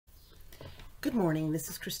Good morning, this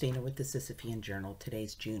is Christina with the Sisyphean Journal.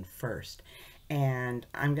 Today's June 1st, and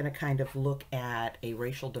I'm going to kind of look at a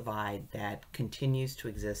racial divide that continues to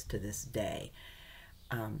exist to this day.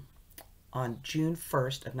 On June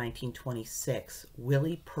 1st of 1926,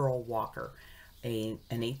 Willie Pearl Walker, an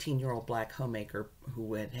 18-year-old black homemaker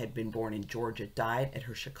who had been born in Georgia, died at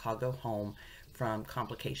her Chicago home from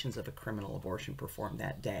complications of a criminal abortion performed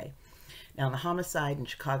that day. Now, in the Homicide in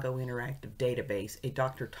Chicago Interactive Database, a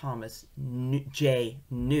Dr. Thomas J.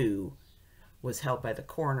 New was held by the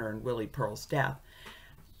coroner in Willie Pearl's death.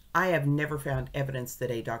 I have never found evidence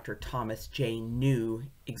that a Dr. Thomas J. New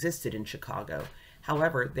existed in Chicago.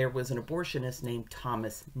 However, there was an abortionist named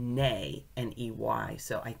Thomas Ney, N-E-Y,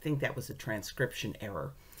 so I think that was a transcription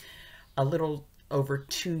error. A little over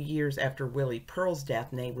 2 years after Willie Pearl's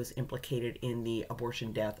death, Ney was implicated in the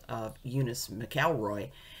abortion death of Eunice McElroy.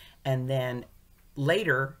 And then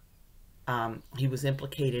later, he was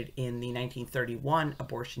implicated in the 1931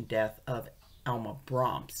 abortion death of Alma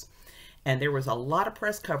Bromps. And there was a lot of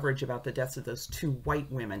press coverage about the deaths of those two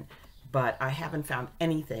white women, but I haven't found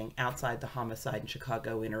anything outside the Homicide in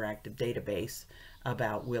Chicago Interactive Database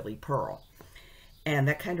about Willie Pearl. And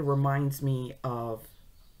that kind of reminds me of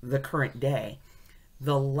the current day.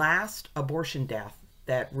 The last abortion death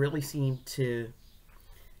that really seemed to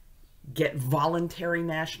get voluntary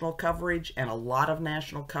national coverage and a lot of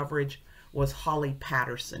national coverage was Holly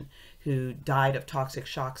Patterson, who died of toxic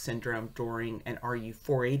shock syndrome during an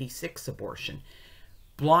RU-486 abortion.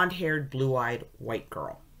 Blonde-haired, blue-eyed white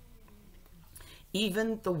girl.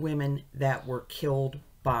 Even the women that were killed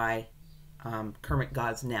by Kermit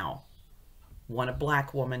Gosnell, one a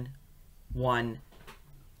black woman, one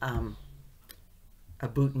a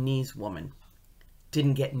Bhutanese woman,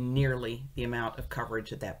 didn't get nearly the amount of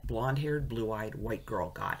coverage that that blonde-haired, blue-eyed white girl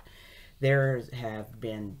got. There have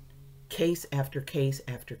been case after case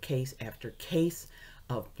after case after case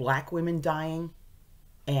of black women dying,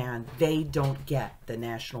 and they don't get the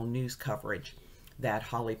national news coverage that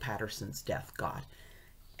Holly Patterson's death got.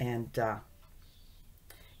 And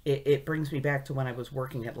it brings me back to when I was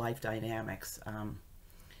working at Life Dynamics.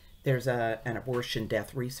 There's an abortion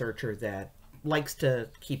death researcher that likes to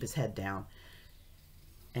keep his head down.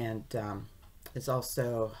 And it's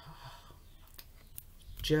also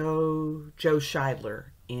Joe Scheidler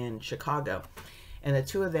in Chicago. And the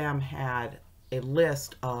two of them had a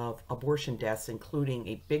list of abortion deaths, including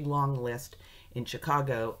a big long list in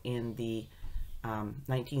Chicago in the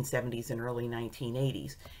 1970s and early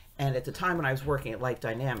 1980s. And at the time when I was working at Life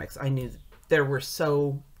Dynamics, I knew there are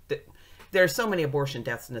so many abortion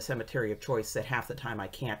deaths in the cemetery of choice that half the time I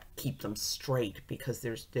can't keep them straight because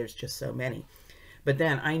there's just so many. But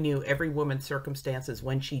then I knew every woman's circumstances,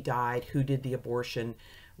 when she died, who did the abortion,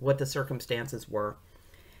 what the circumstances were.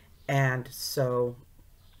 And so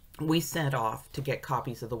we sent off to get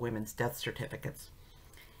copies of the women's death certificates.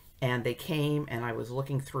 And they came, and I was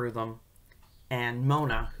looking through them. And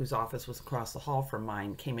Mona, whose office was across the hall from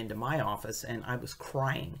mine, came into my office, and I was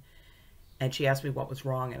crying. And she asked me what was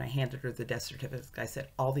wrong, and I handed her the death certificates. I said,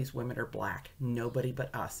 all these women are black. Nobody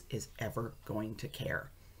but us is ever going to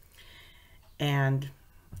care. And,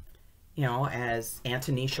 you know, as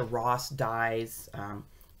Antonesha Ross dies,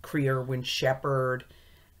 Cree Erwin-Sheppherd,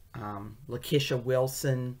 Lakeisha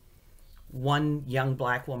Wilson, one young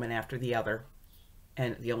black woman after the other,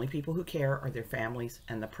 and the only people who care are their families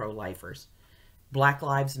and the pro-lifers. Black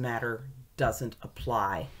Lives Matter doesn't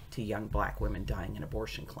apply to young black women dying in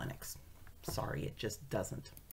abortion clinics. Sorry, it just doesn't.